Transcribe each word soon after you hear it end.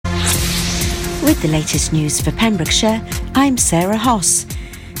With the latest news for Pembrokeshire, I'm Sarah Hoss.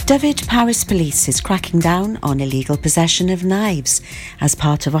 Dyfed Police is cracking down on illegal possession of knives as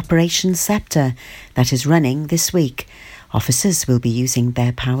part of Operation Sept that is running this week. Officers will be using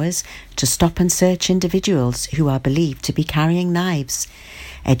their powers to stop and search individuals who are believed to be carrying knives.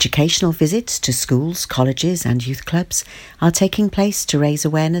 Educational visits to schools, colleges and youth clubs are taking place to raise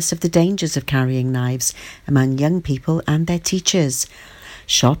awareness of the dangers of carrying knives among young people and their teachers.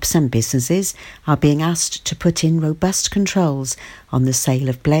 Shops and businesses are being asked to put in robust controls on the sale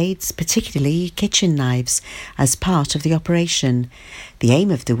of blades, particularly kitchen knives, as part of the operation. The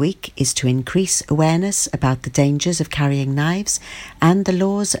aim of the week is to increase awareness about the dangers of carrying knives and the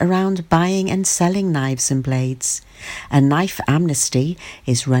laws around buying and selling knives and blades. A knife amnesty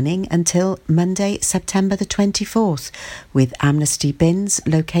is running until Monday, September the 24th, with amnesty bins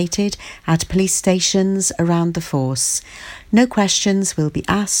located at police stations around the force. No questions will be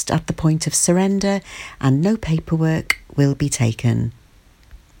asked at the point of surrender and no paperwork will be taken.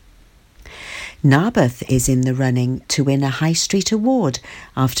 Narberth is in the running to win a High Street Award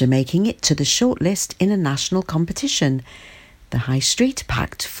after making it to the shortlist in a national competition. The High Street,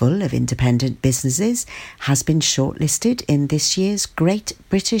 packed full of independent businesses, has been shortlisted in this year's Great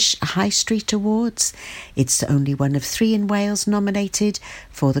British High Street Awards. It's only one of 3 in Wales nominated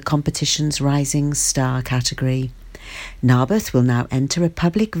for the competition's Rising Star category. Narberth will now enter a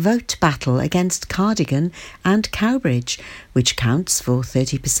public vote battle against Cardigan and Cowbridge, which counts for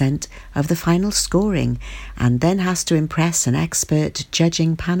 30% of the final scoring, and then has to impress an expert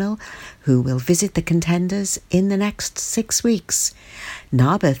judging panel who will visit the contenders in the next 6 weeks.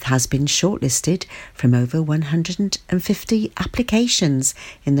 Narberth has been shortlisted from over 150 applications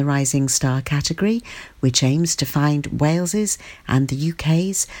in the Rising Star category, which aims to find Wales's and the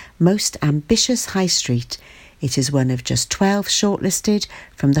UK's most ambitious high street. It is one of just 12 shortlisted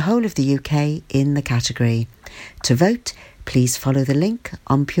from the whole of the UK in the category. To vote, please follow the link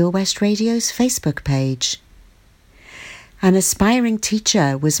on Pure West Radio's Facebook page. An aspiring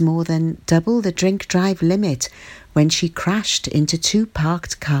teacher was more than double the drink-drive limit when she crashed into 2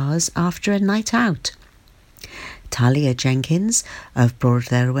 parked cars after a night out. Talia Jenkins of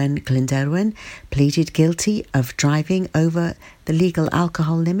Broadderwen, Glenderwen, pleaded guilty of driving over the legal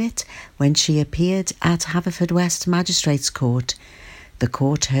alcohol limit when she appeared at Haverfordwest Magistrates Court. The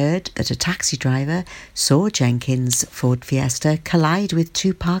court heard that a taxi driver saw Jenkins' Ford Fiesta collide with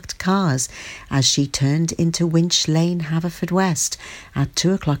 2 parked cars as she turned into Winch Lane, Haverfordwest at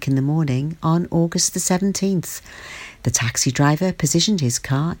 2 o'clock in the morning on August the 17th. The taxi driver positioned his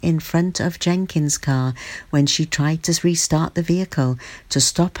car in front of Jenkins' car when she tried to restart the vehicle to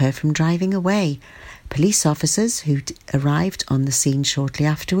stop her from driving away. Police officers who arrived on the scene shortly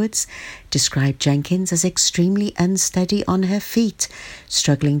afterwards described Jenkins as extremely unsteady on her feet,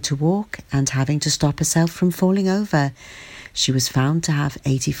 struggling to walk and having to stop herself from falling over. She was found to have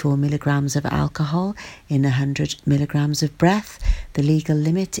 84 milligrams of alcohol in 100 milligrams of breath. The legal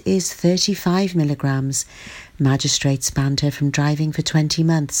limit is 35 milligrams. Magistrates banned her from driving for 20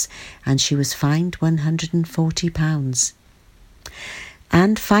 months and she was fined £140.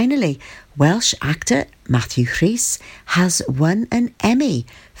 And finally, Welsh actor Matthew Rhys has won an Emmy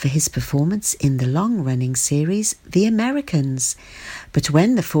for his performance in the long-running series The Americans. But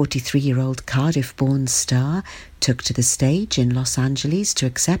when the 43-year-old Cardiff-born star took to the stage in Los Angeles to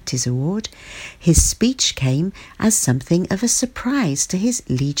accept his award, his speech came as something of a surprise to his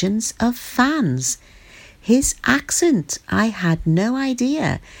legions of fans. His accent, I had no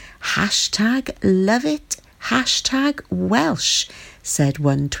idea. #love it, #Welsh, said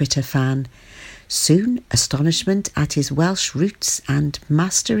one Twitter fan. Soon, astonishment at his Welsh roots and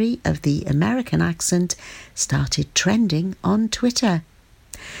mastery of the American accent started trending on Twitter.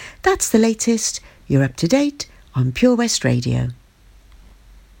 That's the latest. You're up to date on Pure West Radio.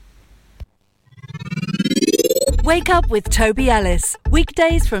 Wake up with Toby Ellis.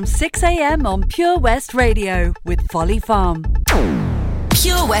 Weekdays from 6 a.m. on Pure West Radio with Folly Farm.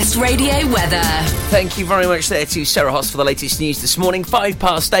 Pure West Radio weather. Thank you very much there to Sarah Hoss for the latest news this morning.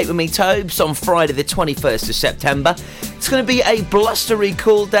 8:05 with me, Tobes, on Friday the 21st of September. It's going to be a blustery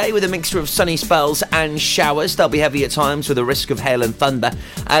cool day with a mixture of sunny spells and showers. They'll be heavy at times with a risk of hail and thunder.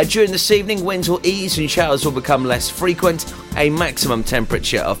 During this evening, winds will ease and showers will become less frequent. A maximum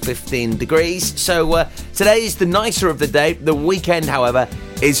temperature of 15 degrees. So today is the nicer of the day. The weekend, however,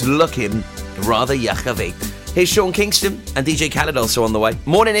 is looking rather yucky. Here's Sean Kingston and DJ Khaled also on the way.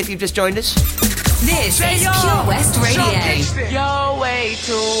 Morning if you've just joined us. This is Pure West Radio. You're way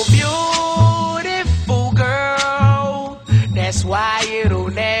too beautiful, girl. That's why it'll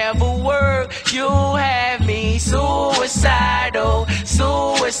never work. You have me suicidal. So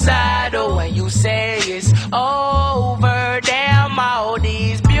suicidal when you say it's over. Damn, all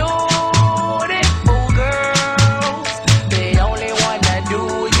these beautiful girls, they only wanna do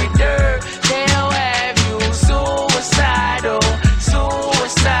you dirt. They'll have you suicidal,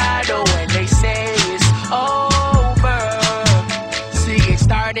 suicidal when they say it's over. See, it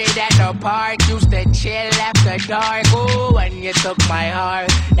started at the park, used to chill after dark. Ooh, when you took my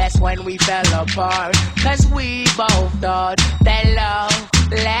heart, that's when we fell apart. Cause we both thought that love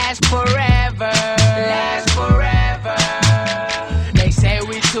lasts forever. Lasts forever. They say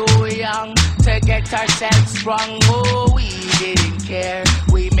we're too young to get ourselves sprung. Oh, we didn't care.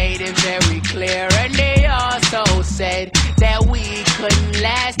 We made it very clear. And they also said that we couldn't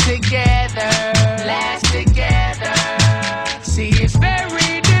last together. Last together. See, it's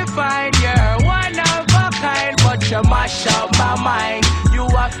very divine. You're one of a kind, but you mash up my mind. You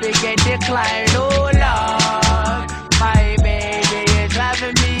have to get declined. Oh, Lord, my baby is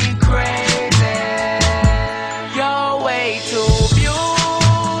driving me crazy. You're way too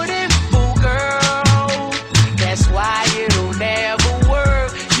beautiful, girl. That's why it'll never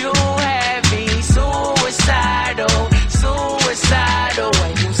work. You have me suicidal, suicidal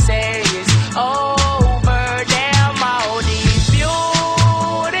when you say it's over. Damn, all these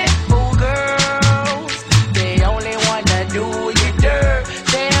beautiful girls, they only wanna do you dirt.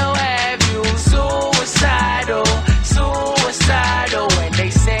 They'll have you suicidal, suicidal when they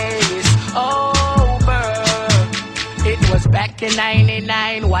say it's over. It was back in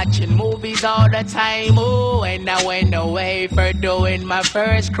 99, watching movies all the time. Ooh, and I went away for doing my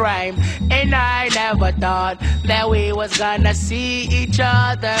first crime. And I never thought that we was gonna see each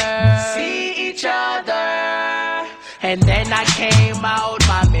other. See each other. And then I came out,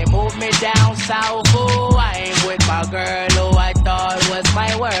 mommy moved me down south. Oh, I ain't with my girl who I thought was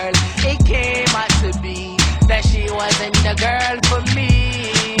my world. It came out to be that she wasn't the girl for me.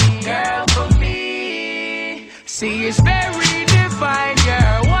 Girl for me. See, it's very divine.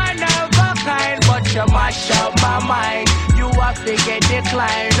 You're one of a kind, but you mash up my mind. You have to get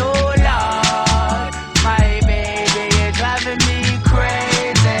declined. Oh, Lord, my baby is driving me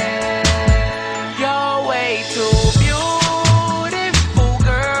crazy. You're way too beautiful,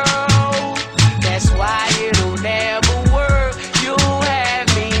 girl. That's why it'll never work. You have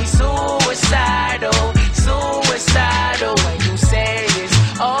me suicidal, suicidal when you say it's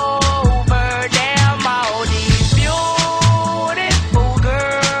over. Damn, all these beautiful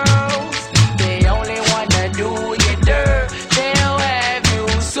girls, they only wanna do you dirt. They'll have you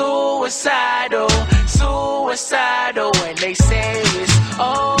suicidal, suicidal when they say it's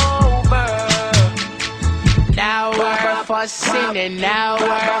over. Now we're fussing and now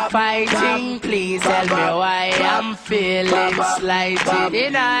we're fighting. Please tell me why I'm feeling slighted.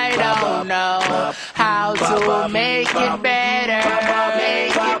 And I don't know how to make it better.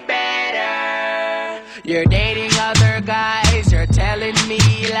 Make it better. You're dating other guys, you're telling me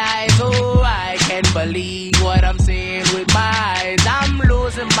lies. Oh, I can't believe what I'm seeing with my eyes. I'm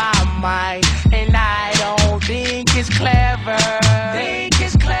losing my mind, and I don't think it's clever. Think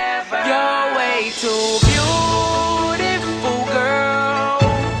it's clever. You're way too beautiful, girl.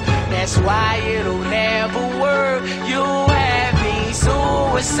 That's why it'll never work. You have me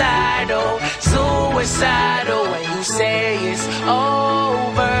suicidal, suicidal when you say it's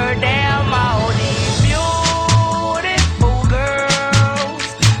over. Damn, all these beautiful girls,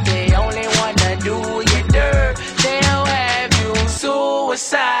 they only wanna do you dirt. They'll have you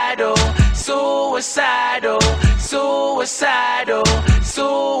suicidal, suicidal, suicidal,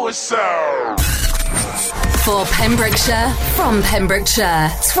 suicidal. For Pembrokeshire, from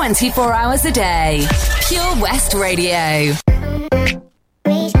Pembrokeshire, 24 hours a day. Pure West Radio.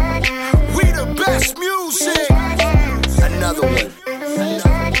 We the best music. Another one.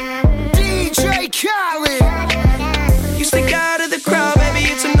 DJ Khaled. You stick out of the crowd, baby,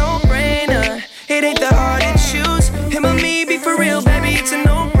 it's a no-brainer. It ain't that hard to choose. Him or me, be for real, baby, it's a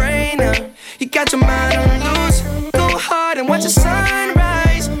no-brainer. You got your mind on loose. Go hard and watch the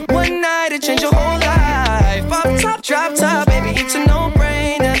sunrise. One night it change your whole life. Pop top, drop top, baby, it's a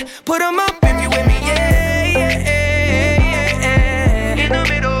no-brainer. Put 'em up if you with me, yeah, yeah, yeah, yeah. In the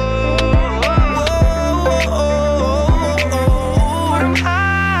middle. Put 'em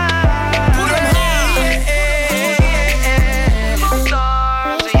high. Put 'em high. Yeah, yeah, yeah.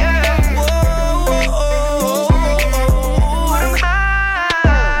 Stars, yeah. Put 'em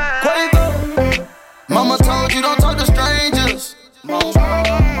high. Quavo. Mama told you don't talk to strangers. Mama.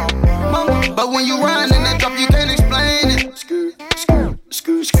 But when you run in that drop, you can't explain it.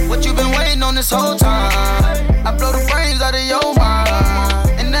 What you been waiting on this whole time? I blow the brains out of your mind.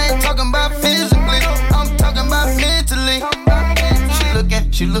 And I ain't talking about physically, I'm talking about mentally. She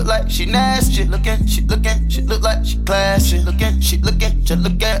she look like she nasty. She look like she classy. She look at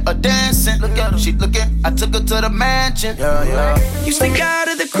her dancing. Look at her, she looking. I took her to the mansion. Yeah. You stick out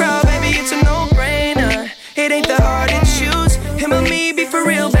of the crowd, baby, it's a no-brainer. It ain't the hard to choose. Him or me, be for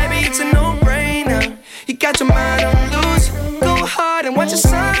real, baby, it's a no-brainer. You got your mind on loose. Go hard and watch the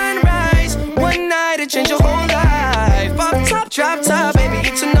sunrise. One night it change your whole life. Pop top, drop top, baby,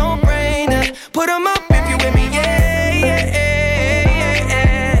 it's a no-brainer. Put 'em up if you with me, yeah, yeah, yeah,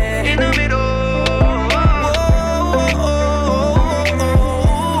 yeah. In the middle.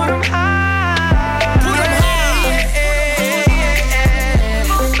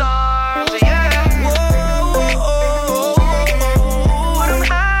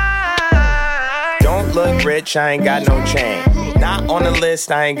 Rich, I ain't got no chain. Not on the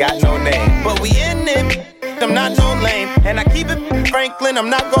list, I ain't got no name. But we in it, I'm not no lame. And I keep it Franklin, I'm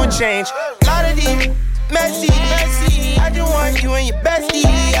not gonna change. Lot of these messy. I just want you and your bestie.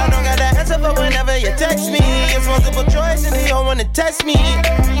 I don't got that answer, but whenever you text me, it's multiple choice and they all wanna test me.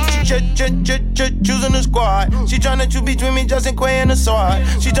 Choosing the squad. She tryna choose between me, Justin Quay and the sword.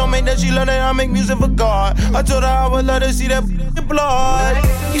 She told me that she love that I make music for God. I told her I would let her see that blood.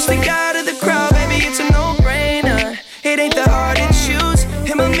 You stick out of the crowd, baby, it's a no-brainer. It ain't the hard to choose.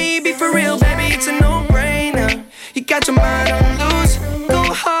 Him or me, be for real, baby, it's a no-brainer. You got your mind on loose. Go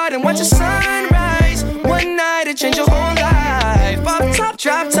hard and watch the sunrise. One night it change your whole life. Pop top,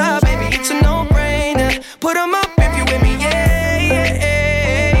 drop top, baby, it's a no-brainer. Put 'em up if you with me, yeah, yeah,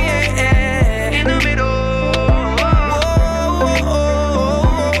 yeah, yeah. In the middle.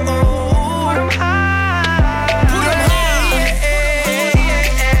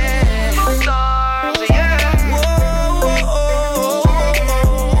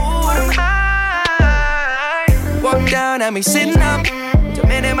 At me sitting up,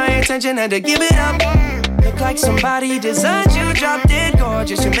 demanding my attention, had to give it up. Look like somebody designed you, drop dead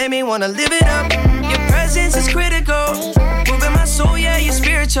gorgeous. You made me wanna live it up. Your presence is critical, moving my soul, yeah, you're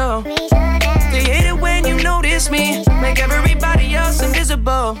spiritual. They hate it when you notice me, make everybody else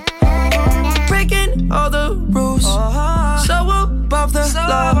invisible. Breaking all the rules, so above the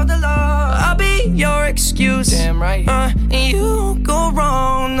law. I'll be your excuse, damn right. And you won't go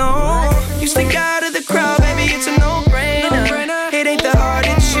wrong, no. You stick out of the crowd, baby, it's a no-brainer. It ain't the hard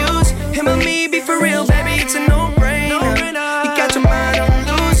to choose. Him or me, be for real, baby, it's a no-brainer. You got your mind on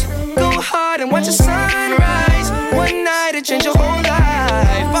loose. Go hard and watch the sunrise. One night it change your whole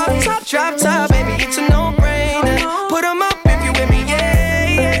life. Pop top, drop top, baby, it's a no-brainer. Put 'em up if you with me, yeah,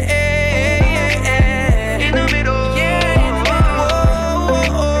 yeah, yeah, yeah. In the middle, yeah, in the middle.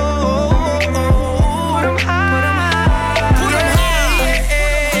 Put 'em high, put 'em high,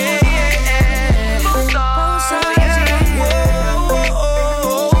 yeah, yeah, yeah. Both sides, yeah.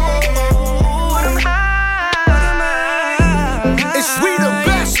 Put 'em high. It's we the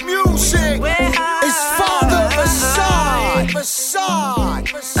best music. It's Father Assad.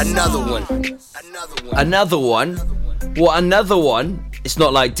 Another one. What, another one? It's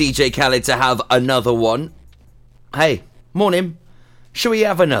not like DJ Khaled to have another one. Hey, morning. Shall we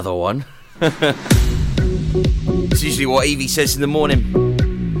have another one? It's usually what Evie says in the morning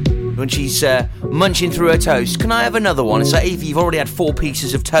when she's munching through her toast. Can I have another one? It's like, Evie, you've already had 4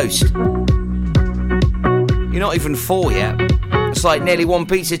 pieces of toast. You're not even 4 yet. It's like nearly 1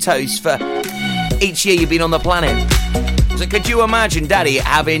 piece of toast for each year you've been on the planet. So could you imagine Daddy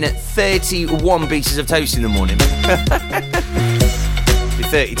having 31 pieces of toast in the morning? You're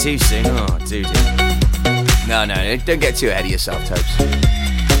 32 soon. Oh, dude. No, don't get too ahead of yourself, Topes.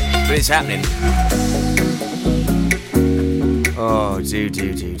 But it's happening. Oh, do.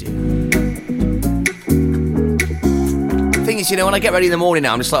 Thing is, when I get ready in the morning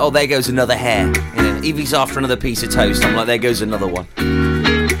now, I'm just like, oh, there goes another hair. Evie's after another piece of toast. I'm like, there goes another one.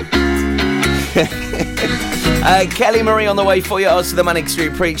 Kelly Marie on the way for you. Also the Manic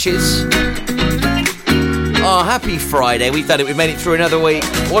Street Preachers. Oh, happy Friday. We've done it. We've made it through another week.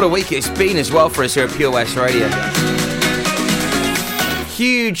 What a week it's been as well for us here at Pure West Radio.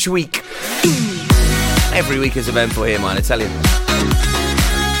 Huge week. Every week is eventful here, man, I tell you.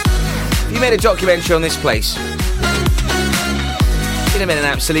 You made a documentary on this place. You'd have been an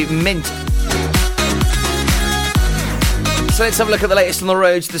absolute mint. So let's have a look at the latest on the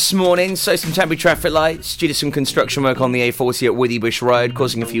roads this morning. So some temporary traffic lights due to some construction work on the A40 at Withybush Road,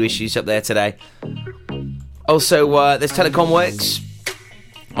 causing a few issues up there today. Also, there's telecom works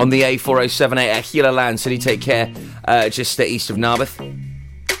on the A4078 at Gila Land, so do take care just east of Narberth.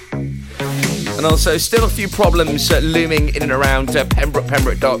 And also, still a few problems looming in and around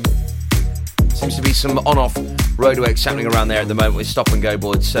Pembroke Dock. Seems to be some on-off roadworks happening around there at the moment with stop-and-go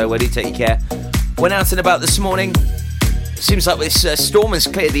boards, so do take care. Went out and about this morning. Seems like this storm has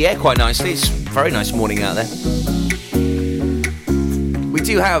cleared the air quite nicely. It's a very nice morning out there. We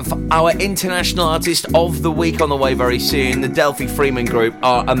do have our International Artist of the Week on the way very soon. The Delphi Freeman group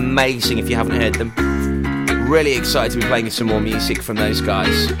are amazing if you haven't heard them. Really excited to be playing some more music from those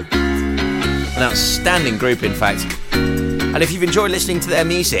guys. An outstanding group, in fact. And if you've enjoyed listening to their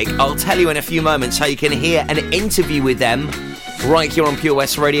music, I'll tell you in a few moments how you can hear an interview with them right here on Pure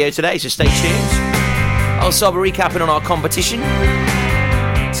West Radio today, so stay tuned. Also, I'll be recapping on our competition.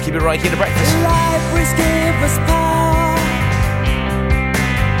 Let's keep it right here to breakfast. Life will give us power.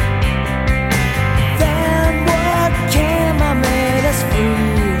 Then what came I made us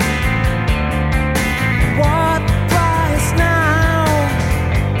free. What price now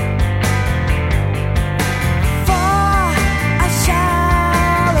for a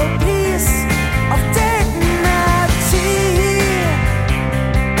shallow piece of dignity?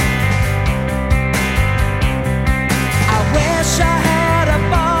 I wish I had a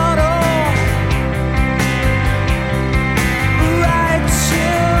bottle right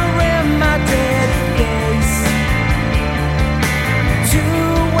here in my dead face to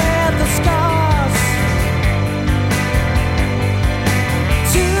wear the scars,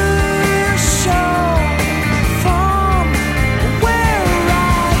 to show from where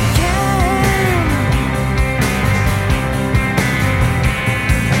I came.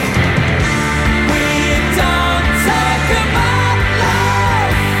 We don't talk about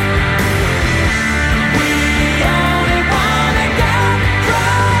love. We only wanna get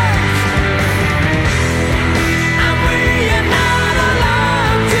drunk, and we are not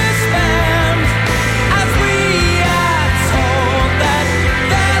allowed to spend, as we are told that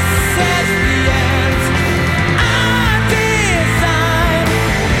this is the end. Our design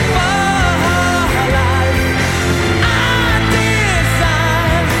for life. Our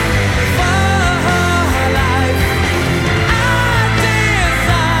design for life. Our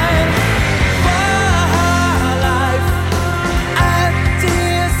design for life. Our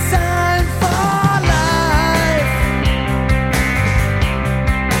design for life.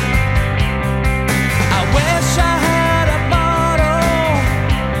 I wish I had a bottle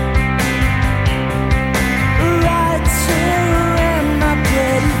right here in my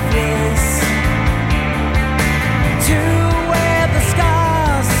pretty face to wear the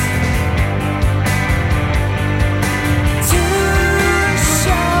scars, to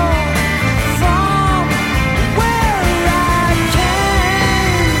show from where I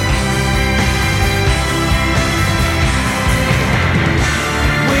came.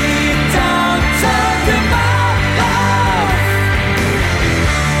 We don't talk about love.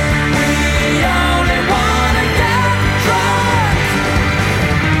 We only wanna get drunk,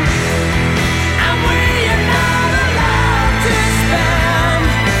 and we are not allowed to spend,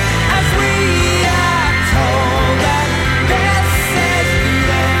 as we are told that this is the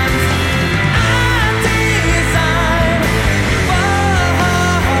end. Our design for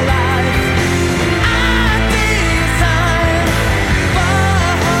life. Our design for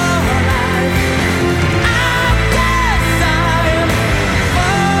life. Our design for life. Our design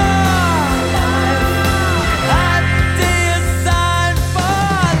for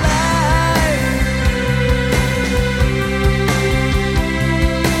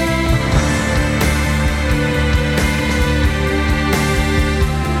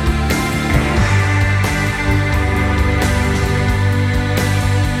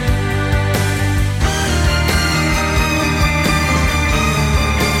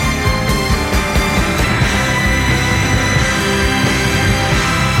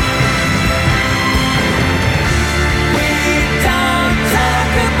We don't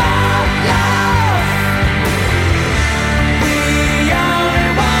talk about love. We only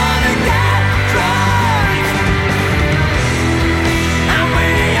wanna get drunk, and we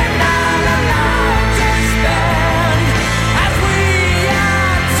are not allowed to spend, as we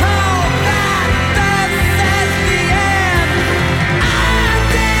are told that this is the end. Our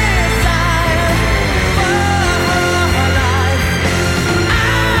design for life.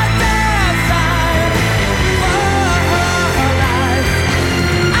 Our design for life.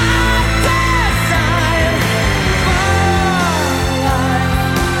 Our design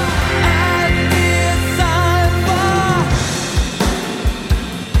for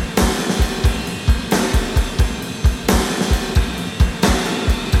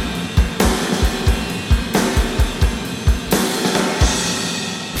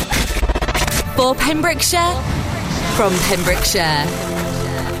For Pembrokeshire, from Pembrokeshire.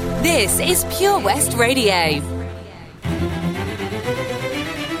 This is Pure West Radio.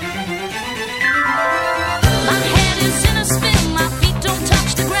 My head is in a spin, my feet don't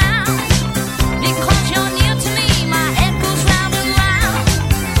touch the ground. Because you're near to me, my head goes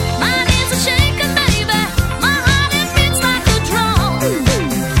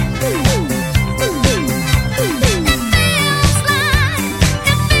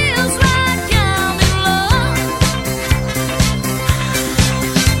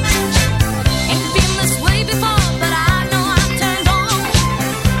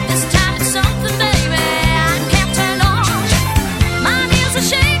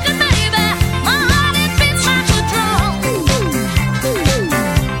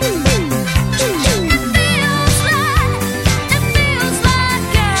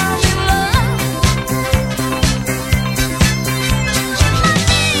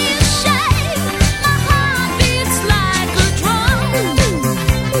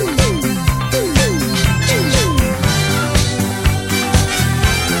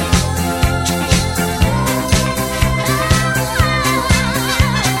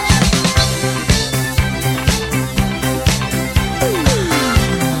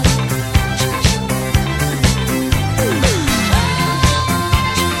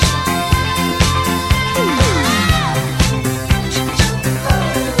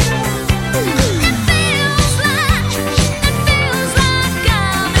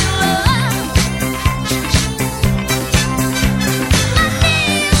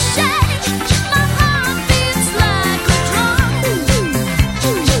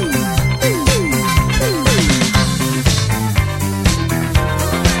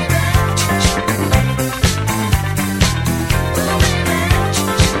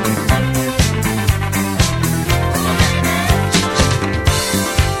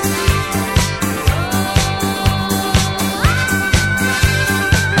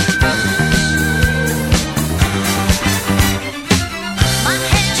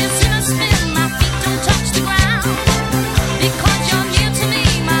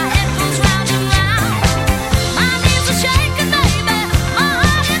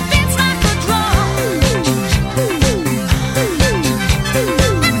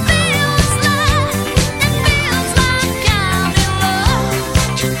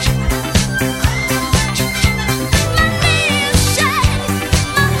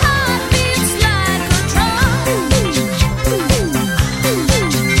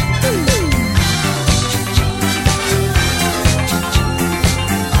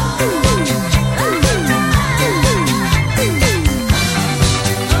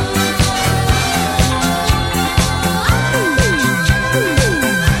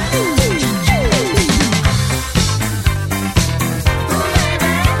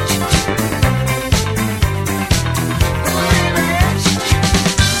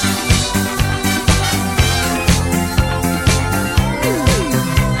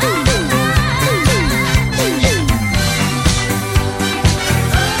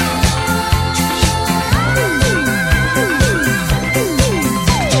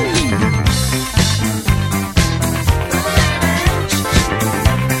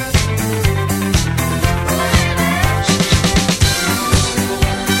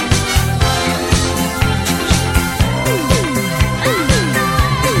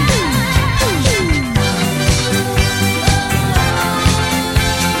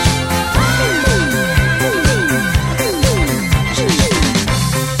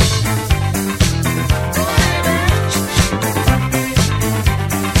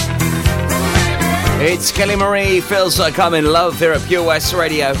It's Kelly Marie, Feels Like I'm in Love here at Pure West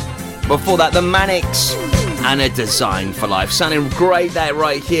Radio. Before that, the Manics and A Design for Life. Sounding great there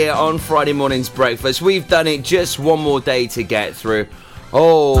right here on Friday morning's breakfast. We've done it, just one more day to get through.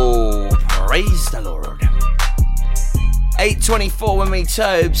 Oh, praise the Lord. 8:24 with me,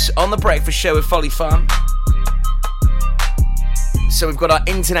 Tobes, on the breakfast show with Folly Farm. So we've got our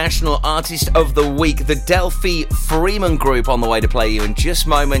International Artist of the Week, the Delphi Freeman group, on the way to play you in just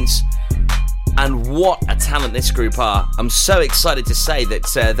moments. And what a talent this group are. I'm so excited to say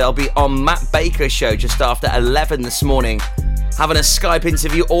that they'll be on Matt Baker's show just after 11 this morning, having a Skype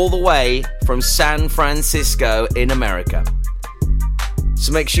interview all the way from San Francisco in America.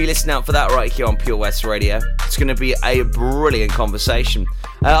 So make sure you listen out for that right here on Pure West Radio. It's going to be a brilliant conversation.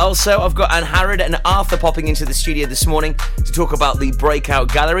 Also, I've got Anne Harrod and Arthur popping into the studio this morning to talk about the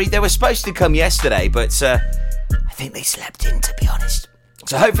Breakout Gallery. They were supposed to come yesterday, but I think they slept in, to be honest.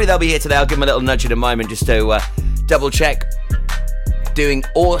 So hopefully they'll be here today. I'll give them a little nudge in a moment just to double check. Doing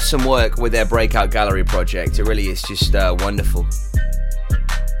awesome work with their Breakout Gallery project. It really is just wonderful.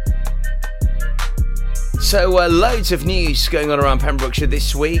 So loads of news going on around Pembrokeshire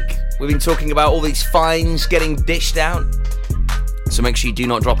this week. We've been talking about all these fines getting dished out. So make sure you do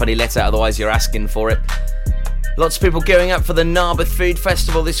not drop any litter, otherwise you're asking for it. Lots of people going up for the Narberth Food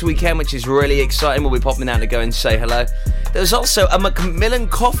Festival this weekend, which is really exciting. We'll be popping out to go and say hello. There was also a Macmillan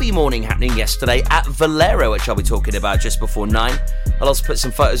coffee morning happening yesterday at Valero, which I'll be talking about just before 9. I'll also put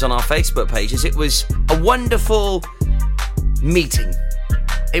some photos on our Facebook pages. It was a wonderful meeting.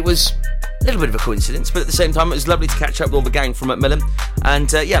 It was a little bit of a coincidence, but at the same time, it was lovely to catch up with all the gang from Macmillan.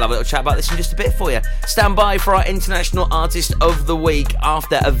 And yeah, I'll have a little chat about this in just a bit for you. Stand by for our International Artist of the Week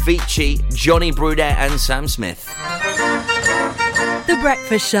after Avicii, Johnny Brudette and Sam Smith. The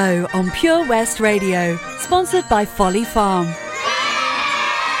Breakfast Show on Pure West Radio, sponsored by Folly Farm.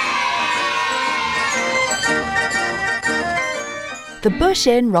 The Bush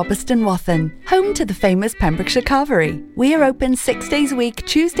Inn, Robertson Wathen, home to the famous Pembrokeshire Carvery. We are open 6 days a week,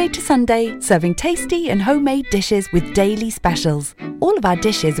 Tuesday to Sunday, serving tasty and homemade dishes with daily specials. All of our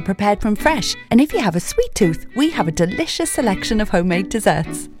dishes are prepared from fresh, and if you have a sweet tooth, we have a delicious selection of homemade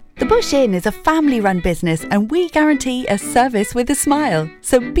desserts. The Bush Inn is a family-run business, and we guarantee a service with a smile.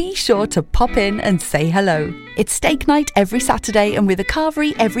 So be sure to pop in and say hello. It's steak night every Saturday and with a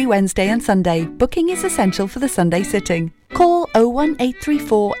carvery every Wednesday and Sunday. Booking is essential for the Sunday sitting. Call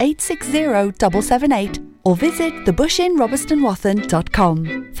 01834 860 778 or visit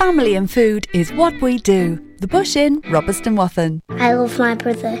thebushinrobertsonwathen.com. Family and food is what we do. The Bush Inn, Robertson Wathen. I love my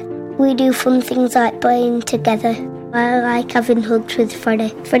brother. We do fun things like playing together. I like having hugs with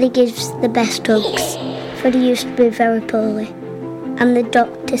Freddie. Freddie gives the best hugs. Freddie used to be very poorly, and the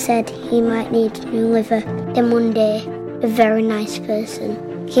doctor said he might need a new liver. Then one day, a very nice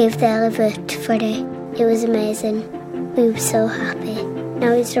person gave their liver to Freddie. It was amazing. We were so happy.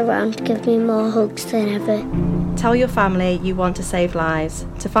 Now he's around to give me more hugs than ever. Tell your family you want to save lives.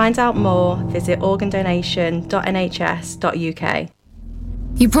 To find out more, visit organdonation.nhs.uk.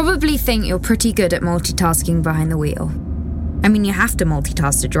 You probably think you're pretty good at multitasking behind the wheel. I mean, you have to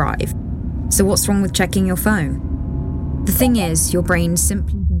multitask to drive. So what's wrong with checking your phone? The thing is, your brain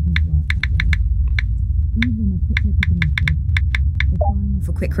simply doesn't work. Even a quick look at the message, or firing off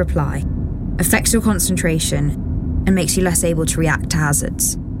a quick reply, affects your concentration and makes you less able to react to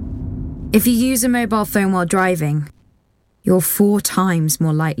hazards. If you use a mobile phone while driving, you're 4 times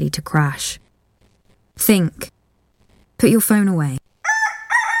more likely to crash. Think. Put your phone away.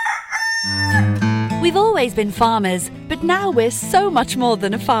 We've always been farmers, but now we're so much more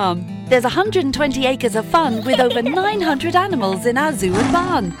than a farm. There's 120 acres of fun with over 900 animals in our zoo and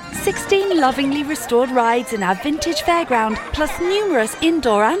barn, 16 lovingly restored rides in our vintage fairground, plus numerous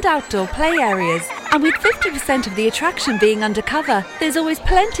indoor and outdoor play areas. And with 50% of the attraction being undercover, there's always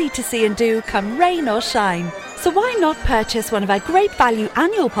plenty to see and do come rain or shine. So why not purchase one of our great value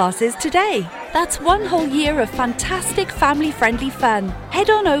annual passes today? That's 1 whole year of fantastic family-friendly fun. Head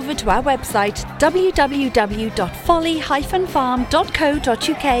on over to our website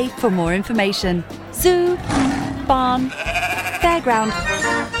www.folly-farm.co.uk for more information. Zoo, barn, fairground,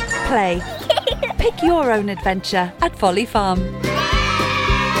 play. Pick your own adventure at Folly Farm.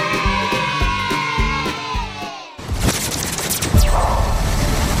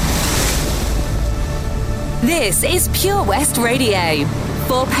 This is Pure West Radio.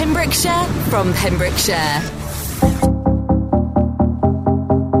 For Pembrokeshire, from Pembrokeshire.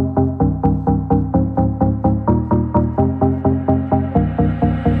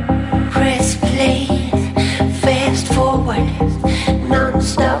 Press play, fast forward,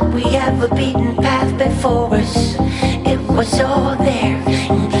 non-stop. We have a beaten path before us. It was all there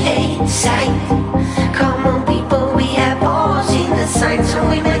in plain sight.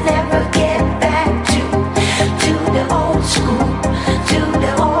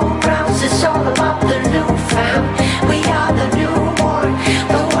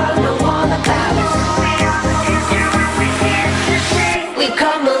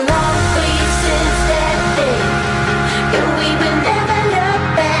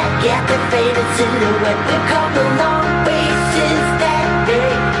 silhouette. We've come a long way since that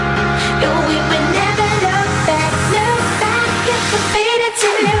day. And we will never look back at the faded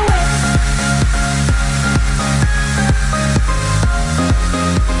silhouette.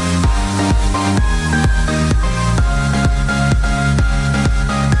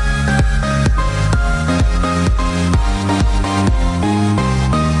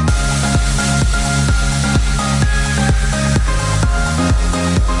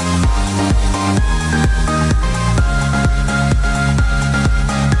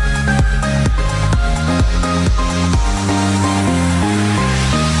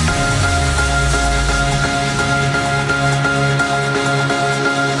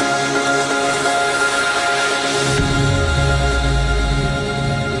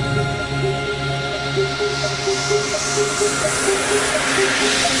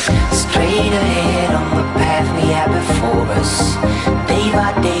 Straight ahead on the path we have before us. Day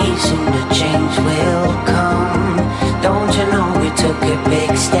by day soon the change will come. Don't you know we took a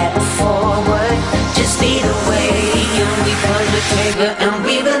big step forward? Just lead the way and we pull the trigger. And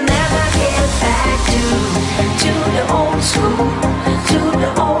we will never get back to the old school, to the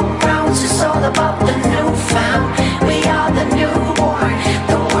old grounds. It's all about the newfound. We are the newborn,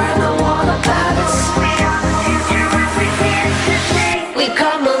 the world know all about us. We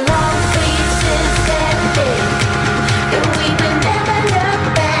come along.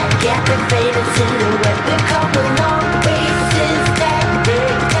 Faded silhouette, we've come a long way since that day.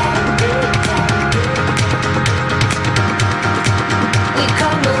 We've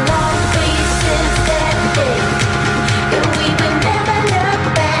come a long way since that day. And we will never look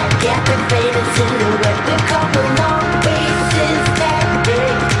back at the faded silhouette. We've come a long way since that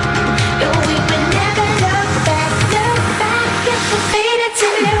day. And we will never look back at the faded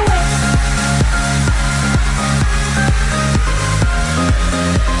silhouette.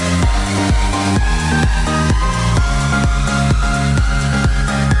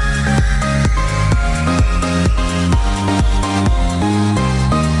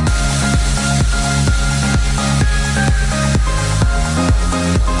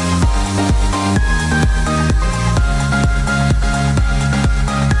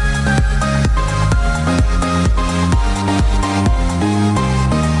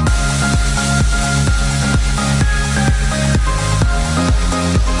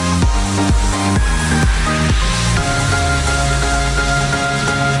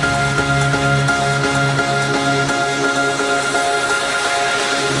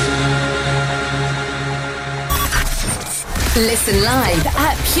 Listen live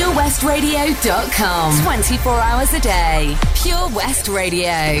at purewestradio.com. 24 hours a day. Pure West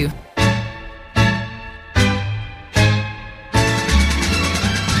Radio.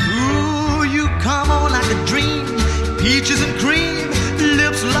 Ooh, you come on like a dream. Peaches and cream,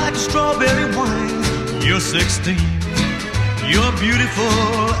 lips like strawberry wine. You're 16. You're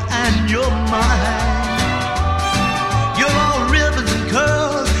beautiful and you're mine. You're all ribbons and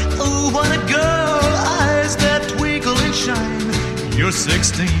curls. Ooh, what a girl. Eyes that twinkle and shine. You're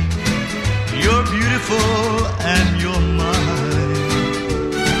 16, you're beautiful and you're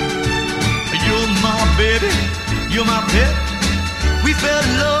mine. You're my baby, you're my pet. We fell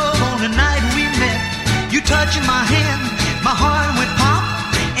in love on the night we met. You touching my hand, my heart went pop.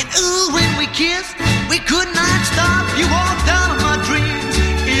 And ooh, when we kissed, we could not stop. You walked out of my dreams,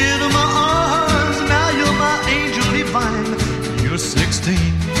 into my arms. Now you're my angel divine. You're 16,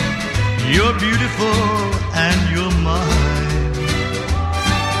 you're beautiful and you're mine.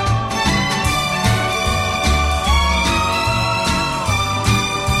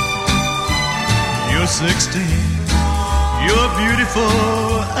 You're 16, you're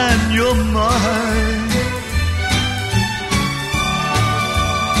beautiful and you're mine.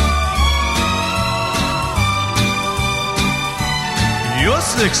 You're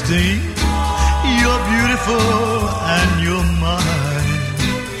 16, you're beautiful and you're mine.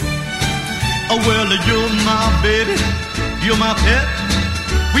 Oh well, you're my baby, you're my pet.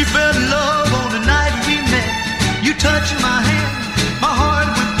 We fell in love on the night we met. You touching my hand, my heart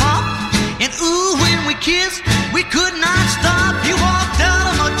went pop. And ooh, when we kissed, we could not stop. You walked out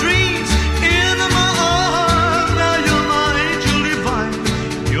of my dreams, into my arms. Now you're my angel divine.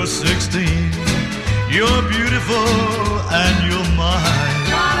 You're 16, you're beautiful and you're mine.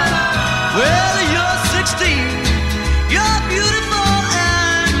 Well, you're 16, you're beautiful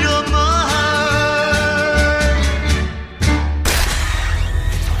and you're mine.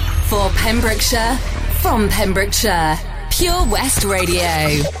 For Pembrokeshire, from Pembrokeshire, Pure West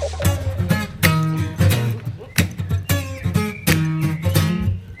Radio.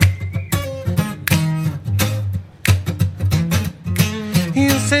 You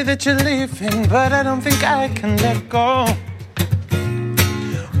say say that you're leaving, but I don't think I can let go.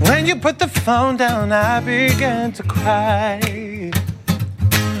 When you put the phone down, I began to cry.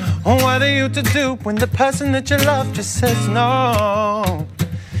 What are you to do when the person that you love just says no?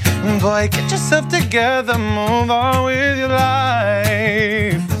 Boy, get yourself together, move on with your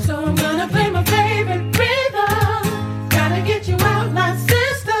life. So I'm gonna play my favorite rhythm. Gotta get you out my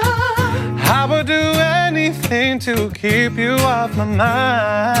system. I will do anything to keep you off my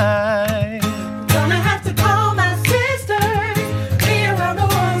mind. Gonna have to call my sisters, be around the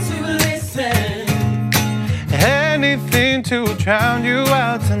ones who listen. Anything to drown you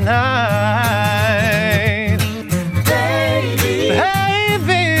out tonight. Baby,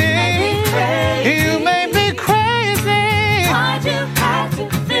 you make me crazy. why'd you have to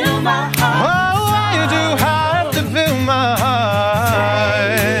fill my heart? Oh, why you do have to fill my heart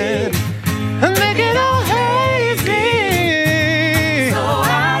and make it all hazy? So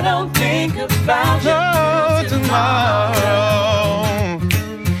I don't think about you tomorrow.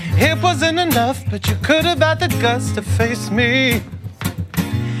 It wasn't enough, but you could have had the guts to face me.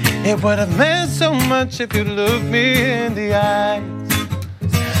 It would have meant so much if you looked me in the eyes.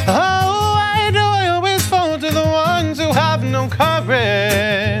 Oh, why do I always fall to the ones who have no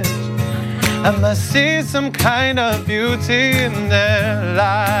courage? I must see some kind of beauty in their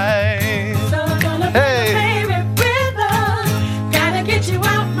lives. So I'm gonna play my favorite rhythm. Gotta get you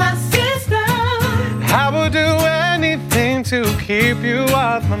out my system. I will do anything to keep you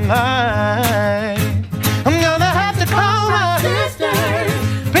off my mind. I'm gonna have to call my sisters,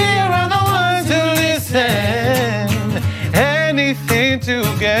 be around the ones who listen. Anything to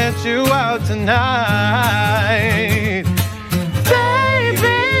get you out tonight.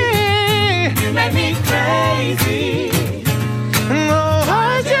 Baby, you make me crazy. No,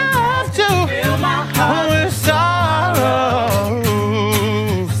 why'd you have to fill my heart with sorrow?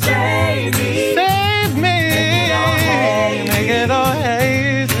 Save me, make it all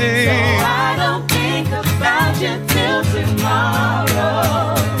hazy. so I don't think about you till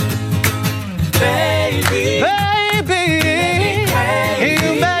tomorrow. Baby,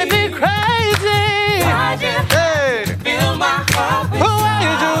 you make me crazy. why'd you have to fill my heart with Why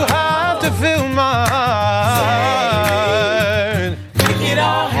you do have to fill my heart? make it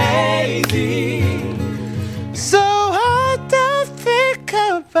all hazy? So I don't think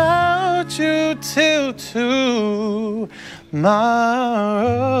about you till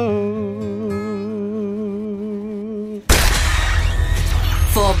tomorrow.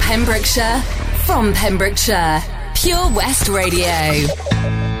 For Pembrokeshire, from Pembrokeshire, Pure West Radio.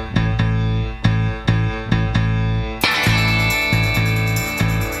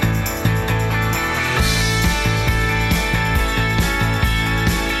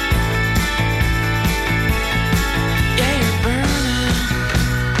 Yeah, you're burning.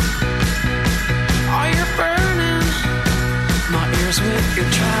 Oh, you're burning my ears with your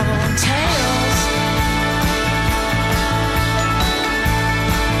traveling tales.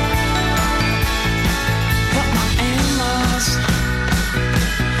 But my in-laws,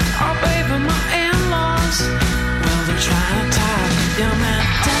 oh baby, my in-laws, well, they're trying to tie your man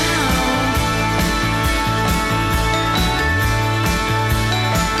down.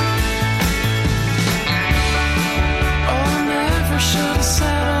 Oh, never should have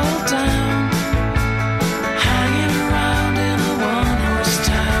settled down, hanging around in a one-horse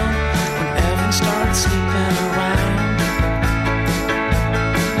town when Evan started sleeping around.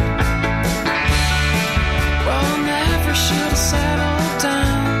 Well, never should have settled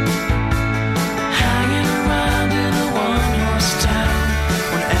down, hanging around in a one-horse town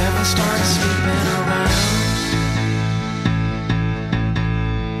when Evan started sleeping around.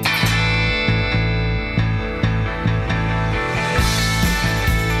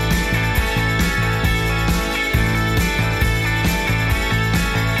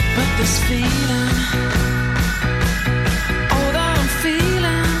 But this feeling, oh, that I'm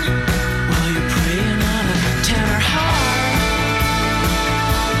feeling, well, you're preying on a tender heart.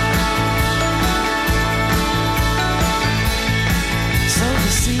 So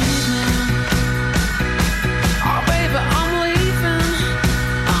this evening, oh, baby, I'm leaving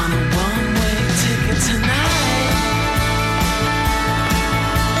on a one-way ticket tonight.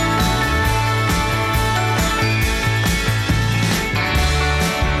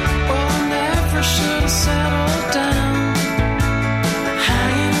 Well, I never should have settled down,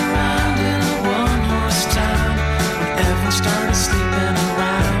 hanging around in a one-horse town when Evan started sleeping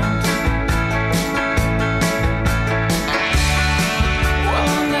around. Well,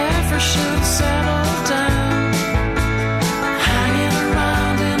 I never should have settled down, hanging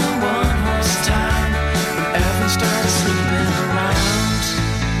around in a one-horse town when Evan started sleeping around.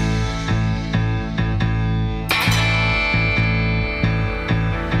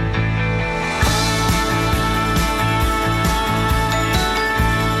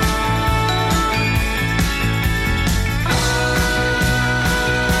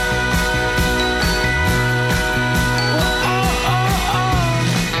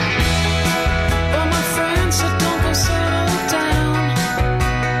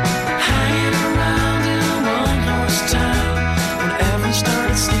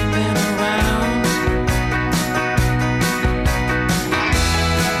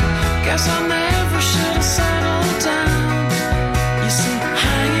 Guess I never should have settled down. You see,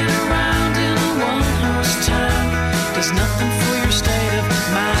 hanging around in a one-horse town does nothing for your state of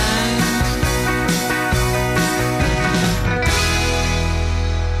mind.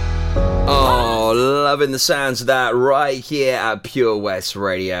 Oh, loving the sounds of that right here at Pure West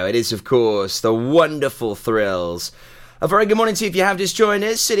Radio. It is, of course, the wonderful Thrills. A very good morning to you if you have just joined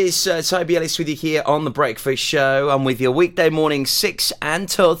us. It is Toby Ellis with you here on The Breakfast Show. I'm with you weekday morning 6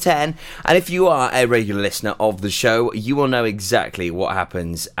 until 10. And if you are a regular listener of the show, you will know exactly what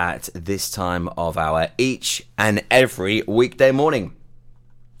happens at this time of hour each and every weekday morning.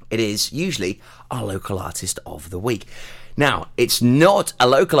 It is usually our local artist of the week. Now, it's not a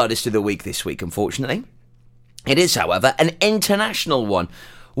local artist of the week this week, unfortunately. It is, however, an international one.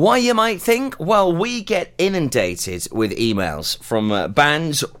 Why, you might think? Well, we get inundated with emails from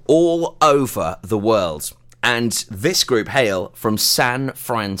bands all over the world. And this group hail from San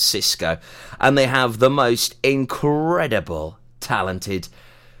Francisco. And they have the most incredible, talented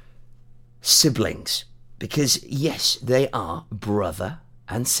siblings. Because, yes, they are brother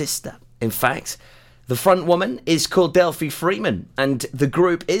and sister. In fact, the front woman is called Delphi Freeman, and the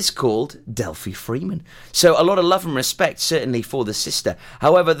group is called Delphi Freeman. So a lot of love and respect, certainly, for the sister.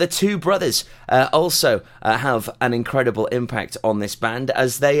 However, the two brothers also have an incredible impact on this band,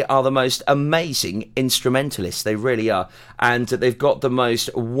 as they are the most amazing instrumentalists. They really are. And they've got the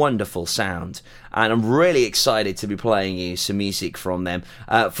most wonderful sound. And I'm really excited to be playing you some music from them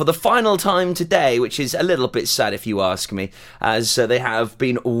for the final time today, which is a little bit sad if you ask me, as they have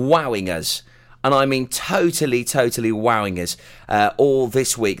been wowing us. And I mean totally wowing us all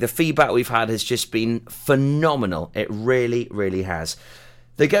this week. The feedback we've had has just been phenomenal. It really, really has.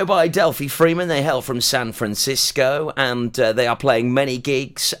 They go by Delphi Freeman. They hail from San Francisco, and they are playing many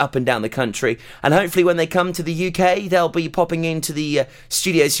gigs up and down the country. And hopefully when they come to the UK, they'll be popping into the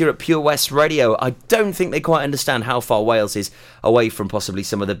studios here at Pure West Radio. I don't think they quite understand how far Wales is away from possibly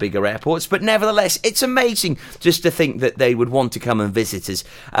some of the bigger airports, but nevertheless, it's amazing just to think that they would want to come and visit us.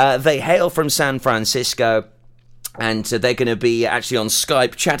 They hail from San Francisco. And they're going to be actually on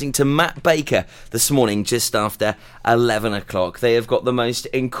Skype chatting to Matt Baker this morning just after 11 o'clock. They have got the most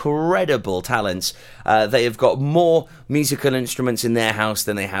incredible talents. They have got more musical instruments in their house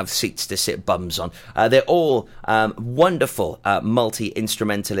than they have seats to sit bums on. They're all wonderful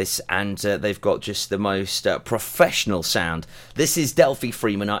multi-instrumentalists, and they've got just the most professional sound. This is Delphi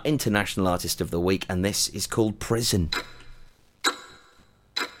Freeman, our International Artist of the Week, and this is called Prison.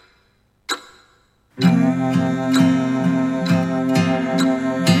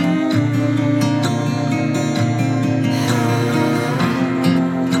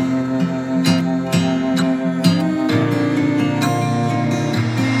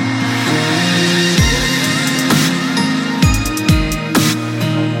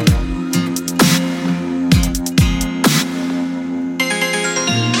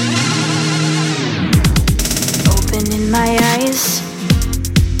 Opening my eyes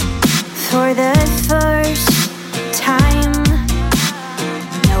for the first time,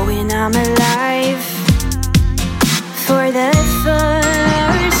 knowing I'm alive for the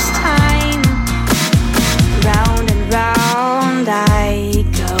first time. Round and round I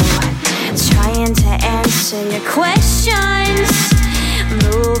go, trying to answer your questions,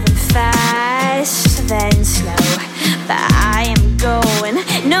 moving fast then slow, but I am going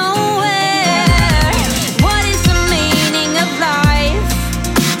nowhere. What is the meaning of life?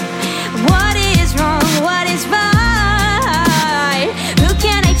 What is wrong? What is right? Who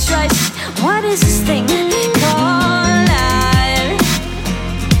can I trust? What is this thing called life?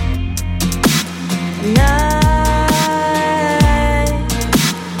 Life,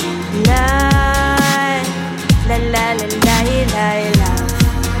 life, la la la la la.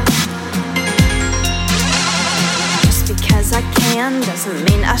 Just because I can doesn't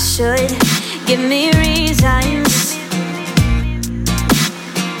mean I should. Give me reasons.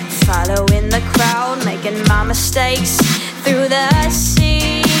 Following the crowd, making my mistakes through the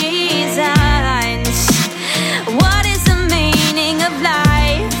seasons. What is the meaning of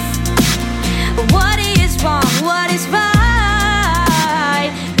life? What is wrong? What is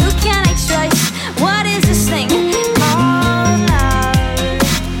right? Who can I trust? What is this thing called love?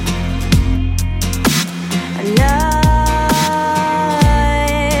 Love,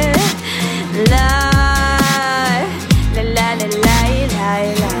 love, la la la la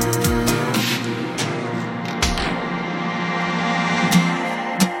la.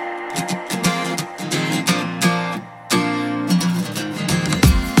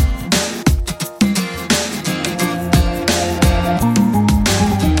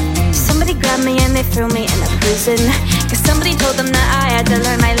 Threw me in a prison, cause somebody told them that I had to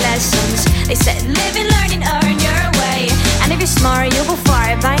learn my lesson. said, live and learn and earn your way. And if you're smart, you'll go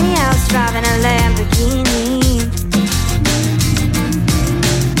far. Buy me a house, driving a Lamborghini.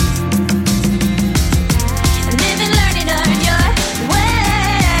 Live and learn and earn your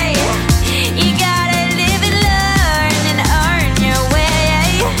way. You gotta live and learn and earn your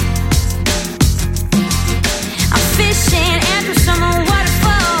way. I'm fishing after some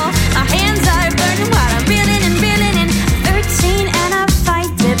waterfall. My hands are burning while I'm reeling and reeling. And 13 and I fight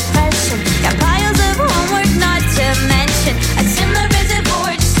depression. Got piles of homework not to mention. A similar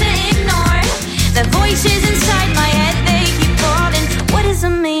reservoir just to ignore. The voices inside my head, they keep calling. What is the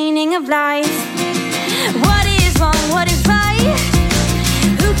meaning of life? What is wrong? What is right?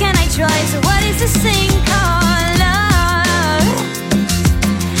 Who can I trust? What is this thing called love?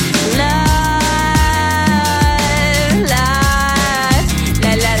 Love, love,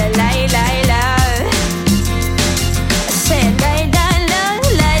 la la la la la love. I said la la la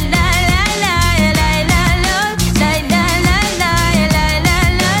la la la la la la love, la la la la la la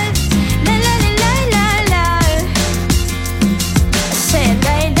love, la la la la la love. I said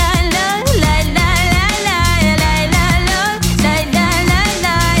la la la la la la la la la love, la la la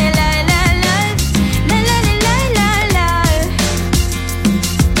la la la love, la la la la la love.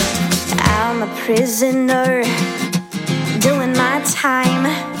 I'm a prisoner doing my time.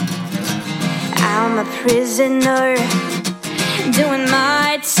 I'm a prisoner doing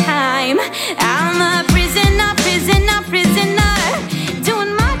my time. I'm a prisoner, prisoner, prisoner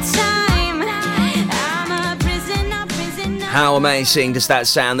doing my time. I'm a prisoner, prisoner. How amazing does that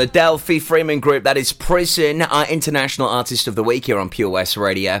sound? The Delphi Freeman group, that is Prison, our International Artist of the Week here on Pure West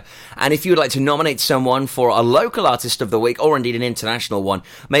Radio. And if you would like to nominate someone for a local Artist of the Week, or indeed an international one,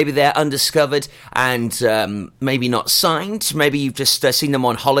 maybe they're undiscovered and maybe not signed, maybe you've just seen them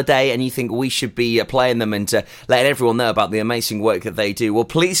on holiday and you think we should be playing them and letting everyone know about the amazing work that they do, well,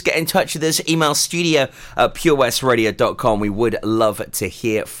 please get in touch with us. Email studio@purewestradio.com. We would love to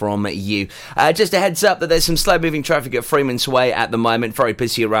hear from you. Just a heads up that there's some slow-moving traffic at Freeman's Way at the moment. Very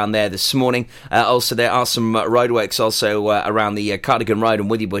busy around there this morning. Also, there are some roadworks also around the Cardigan Road and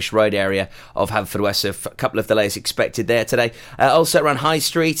Withybush Road area of Haverfordwest. A couple of delays expected there today. Also around High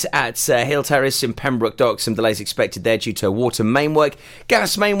Street at Hill Terrace in Pembroke Dock, some delays expected there due to water main work.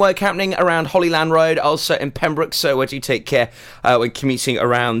 Gas main work happening around Hollyland Road, also in Pembroke, so do take care when commuting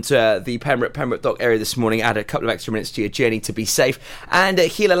around the Pembroke Dock area this morning. Add a couple of extra minutes to your journey to be safe. And at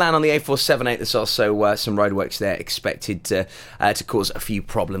Healer Land on the A478, there's also some roadworks there expected to cause a few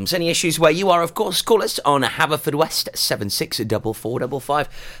problems. Any issues where you are, of course, call us on Haverfordwest 764455.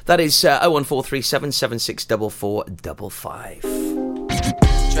 That is 01437 764455.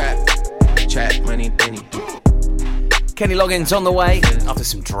 Trap money, Benny. Kenny Loggins on the way after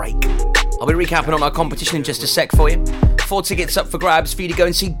some Drake. I'll be recapping on our competition in just a sec for you. 4 tickets up for grabs for you to go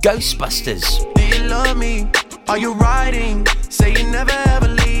and see Ghostbusters. Do you love me? Are you riding? Say you never ever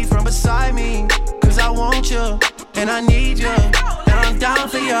leave from beside me. Cause I want you, and I need you, and I'm down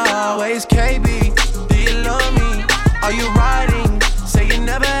for you always, KB. Do you love me? Are you riding? Say you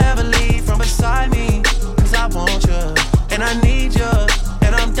never ever leave from beside me. Cause I want you, and I need you,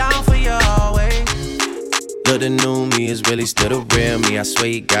 and I'm down for you always. Look, the new me is really still the real me. I swear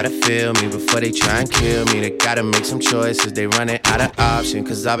you gotta feel me before they try and kill me. They gotta make some choices, they running out of options.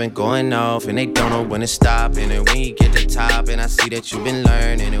 Cause I've been going off and they don't know when to stop. And when you get to top, and I see that you've been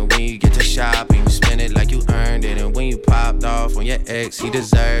learning. And when you get to shopping, you spend it like you earned it. And when you popped off on your ex, he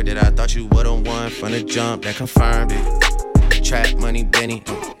deserved it. I thought you would've won from the jump, that confirmed it. Trap money, Benny.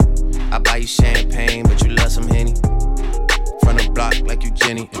 I buy you champagne, but you love some Henny. From the block like you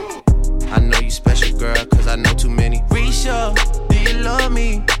Jenny. I know you special, girl, cause I know too many. Risha, do you love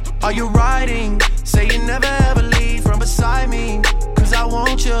me? Are you riding? Say you never ever leave from beside me. Cause I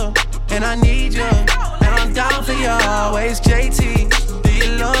want you, and I need you, and I'm down for you always. JT, do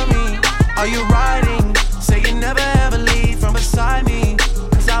you love me? Are you riding? Say you never ever leave from beside me.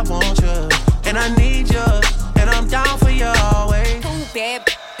 Cause I want you, and I need you, and I'm down for you always. Too bad,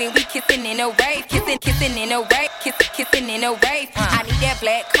 then we kissing in a rave, kissing in a rave, kissing in a rave. I need that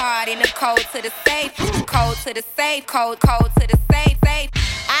black card and the code to the safe, code to the safe, code to the safe.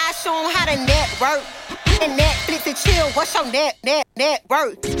 I show 'em how to network, and Netflix and chill. What's your net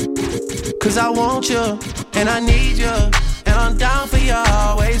worth? Cause I want you, and I need you, and I'm down for you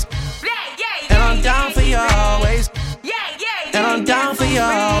always. And I'm down for you always. And I'm down for you,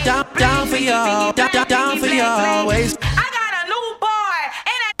 down for you, down for you always. I got a new boy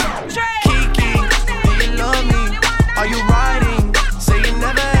and a trade. Kiki, do you love me? Are you riding? Say you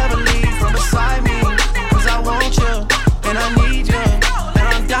never ever leave from beside me. Cause I want you, and I need you, and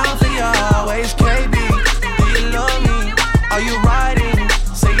I'm down for you always. KB, do you love me? Are you riding?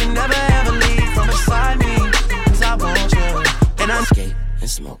 Say you never ever leave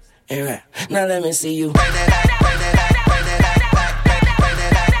smoke and rap. Now let me see you.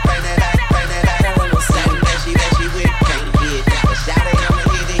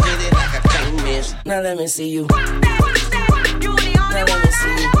 Now let me see you. Now let me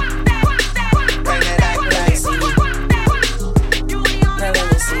see you. Bring that act like see you. Now let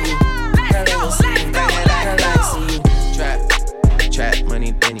me see you. Now let me see you. Bring that act like see you. Trap,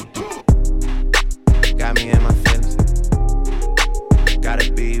 money, Benny. Got me in my feelings.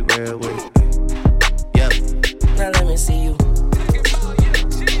 Gotta be real with it. Yep. Now let me see you.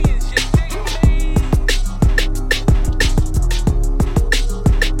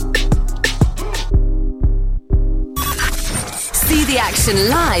 See the action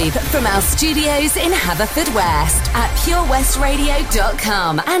live from our studios in Haverfordwest at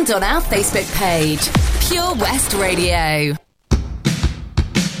purewestradio.com and on our Facebook page, Pure West Radio.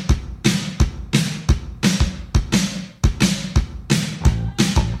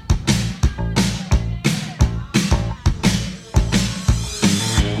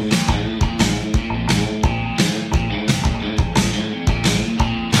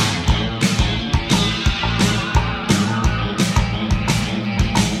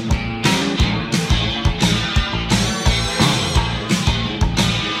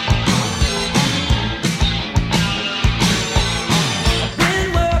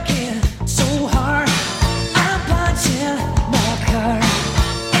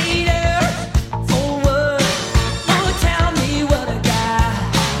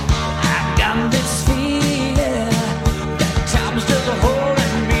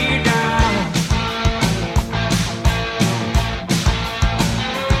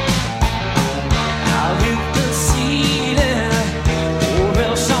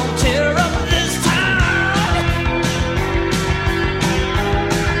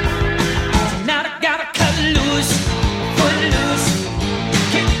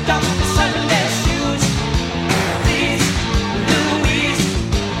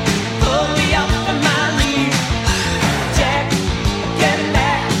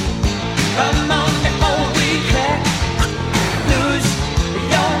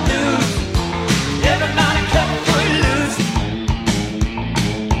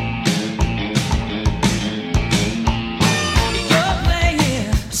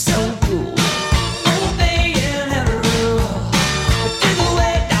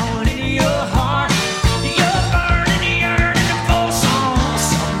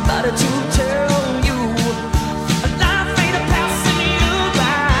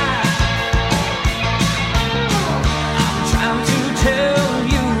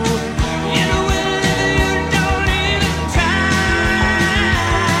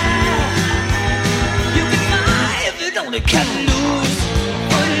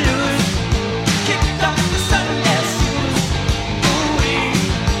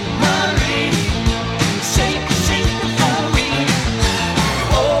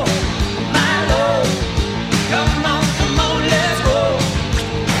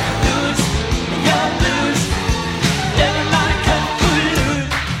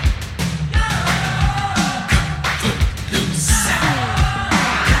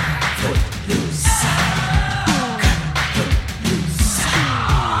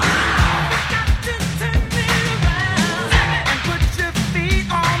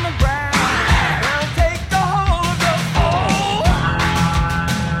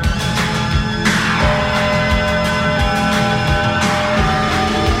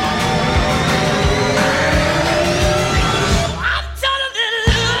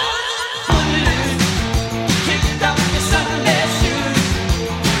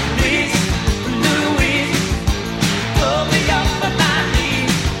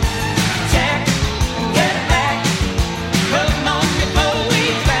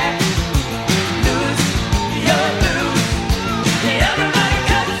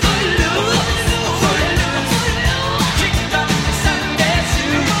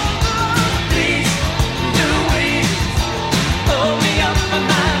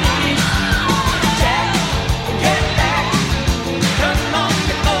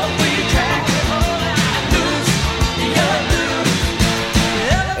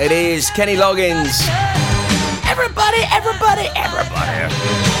 It is Kenny Loggins. Everybody cut, everybody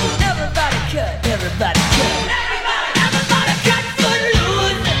cut. Everybody cut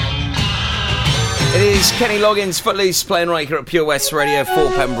Footloose. It is Kenny Loggins, Footloose, playing right here at Pure West Radio for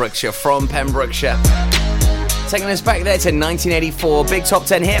Pembrokeshire, from Pembrokeshire. Taking us back there to 1984, big top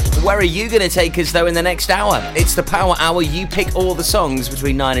 10 hit. Where are you going to take us, though, in the next hour? It's the Power Hour. You pick all the songs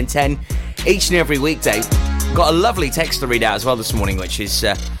between 9 and 10 each and every weekday. Got a lovely text to read out as well this morning, which is,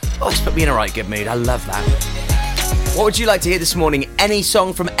 it's put me in a right good mood. I love that. What would you like to hear this morning? Any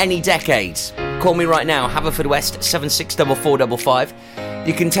song from any decade? Call me right now, Haverfordwest 764455.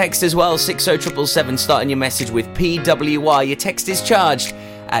 You can text as well, 60777, starting your message with PWY. Your text is charged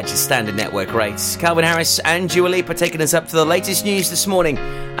at your standard network rates. Calvin Harris and Dua Lipa taking us up to the latest news this morning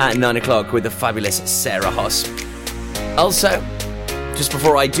at 9 o'clock with the fabulous Sarah Hoss. Also, just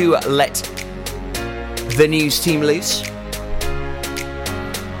before I do let the news team loose,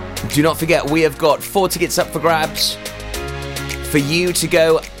 do not forget we have got 4 tickets up for grabs for you to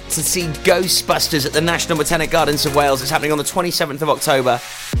go to see Ghostbusters at the National Botanic Gardens of Wales. It's happening on the 27th of October.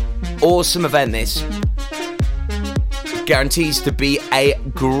 Awesome event this. Guarantees to be a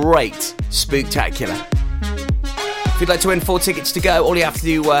great spooktacular. If you'd like to win 4 tickets to go, all you have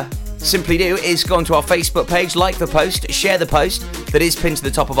to simply do is go onto our Facebook page, like the post, share the post that is pinned to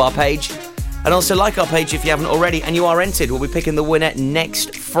the top of our page, and also like our page if you haven't already, and you are entered. We'll be picking the winner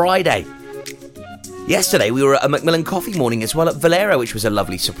next Friday. Yesterday we were at a Macmillan coffee morning as well at Valero, which was a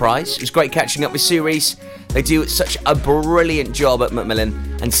lovely surprise. It was great catching up with Sue Reese. They do such a brilliant job at Macmillan,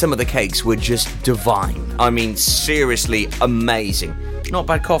 and some of the cakes were just divine. I mean, seriously amazing. Not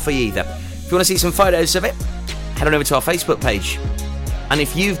bad coffee either. If you want to see some photos of it, head on over to our Facebook page. And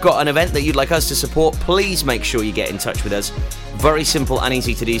if you've got an event that you'd like us to support, please make sure you get in touch with us. Very simple and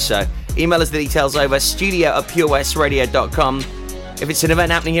easy to do so. Email us the details over, studio@purewestradio.com. If it's an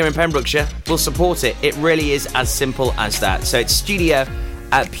event happening here in Pembrokeshire, we'll support it. It really is as simple as that. So it's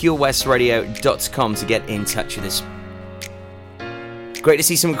studio@purewestradio.com to get in touch with us. Great to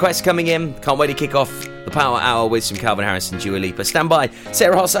see some requests coming in. Can't wait to kick off the Power Hour with some Calvin Harris and Dua Lipa. Stand by.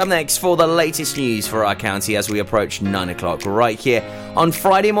 Sarah Hoss up next for the latest news for our county as we approach 9 o'clock right here on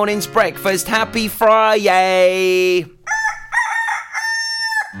Friday morning's breakfast. Happy Friday!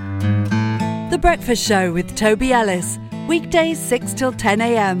 The Breakfast Show with Toby Ellis. Weekdays 6 till 10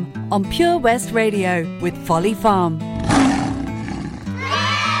 a.m. on Pure West Radio with Folly Farm.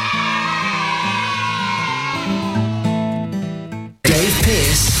 Dave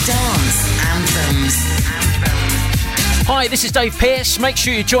Pearce Dance Anthems. Hi, this is Dave Pearce. Make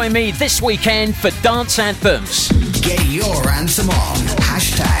sure you join me this weekend for Dance Anthems. Get your anthem on.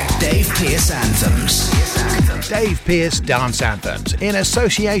 Hashtag Dave Pearce Anthems. Dave Pearce Dance Anthems in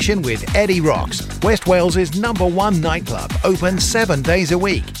association with Eddie Rocks, West Wales's #1 nightclub, open 7 days a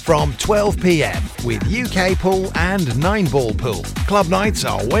week from 12 p.m. with UK pool and 9-ball pool. Club nights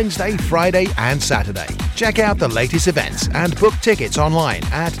are Wednesday, Friday and Saturday. Check out the latest events and book tickets online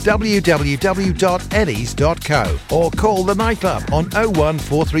at www.eddies.co or call the nightclub on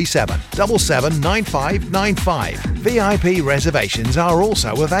 01437 779595. VIP reservations are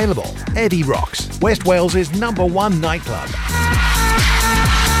also available. Eddie Rocks, West Wales's #1 nightclub.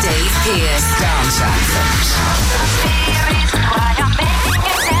 Dave Pearce Dance Anthems.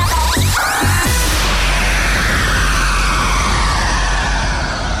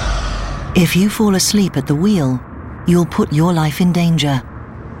 If you fall asleep at the wheel, you'll put your life in danger,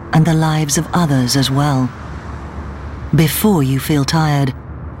 and the lives of others as well. Before you feel tired,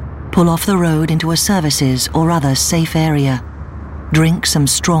 pull off the road into a services or other safe area. Drink some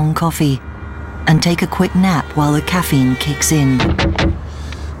strong coffee, and take a quick nap while the caffeine kicks in.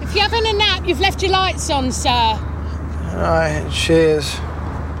 If you're having a nap, you've left your lights on, sir. Alright, cheers.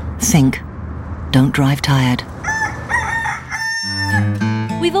 Think. Don't drive tired.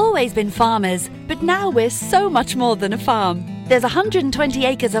 We've always been farmers, but now we're so much more than a farm. There's 120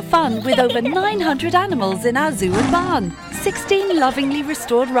 acres of fun with over 900 animals in our zoo and barn. 16 lovingly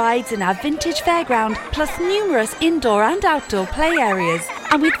restored rides in our vintage fairground, plus numerous indoor and outdoor play areas.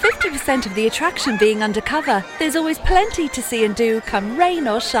 And with 50% of the attraction being undercover, there's always plenty to see and do come rain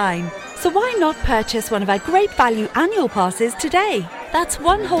or shine. So why not purchase one of our great value annual passes today? That's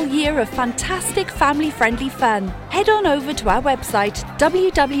 1 whole year of fantastic family-friendly fun. Head on over to our website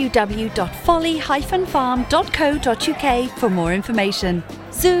www.folly-farm.co.uk for more information.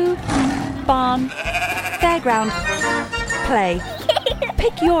 Zoo, barn, fairground, play.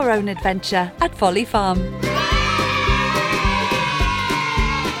 Pick your own adventure at Folly Farm.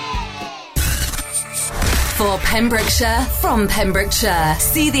 For Pembrokeshire, from Pembrokeshire.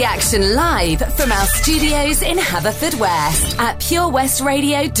 See the action live from our studios in Haverfordwest at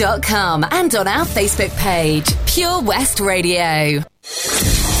purewestradio.com and on our Facebook page, Pure West Radio.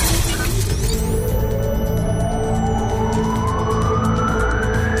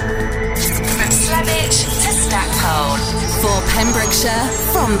 From Slevich to Stackpole. For Pembrokeshire,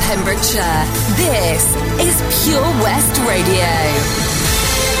 from Pembrokeshire. This is Pure West Radio.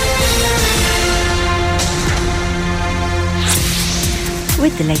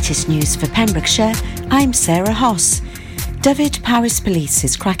 With the latest news for Pembrokeshire, I'm Sarah Hoss. Dyfed-Powys Police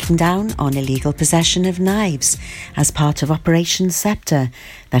is cracking down on illegal possession of knives as part of Operation Sept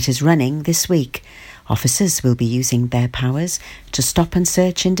that is running this week. Officers will be using their powers to stop and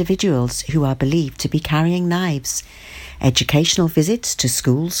search individuals who are believed to be carrying knives. Educational visits to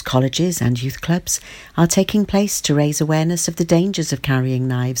schools, colleges and youth clubs are taking place to raise awareness of the dangers of carrying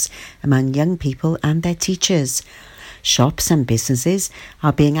knives among young people and their teachers. Shops and businesses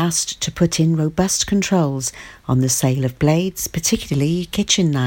are being asked to put in robust controls on the sale of blades, particularly kitchen knives.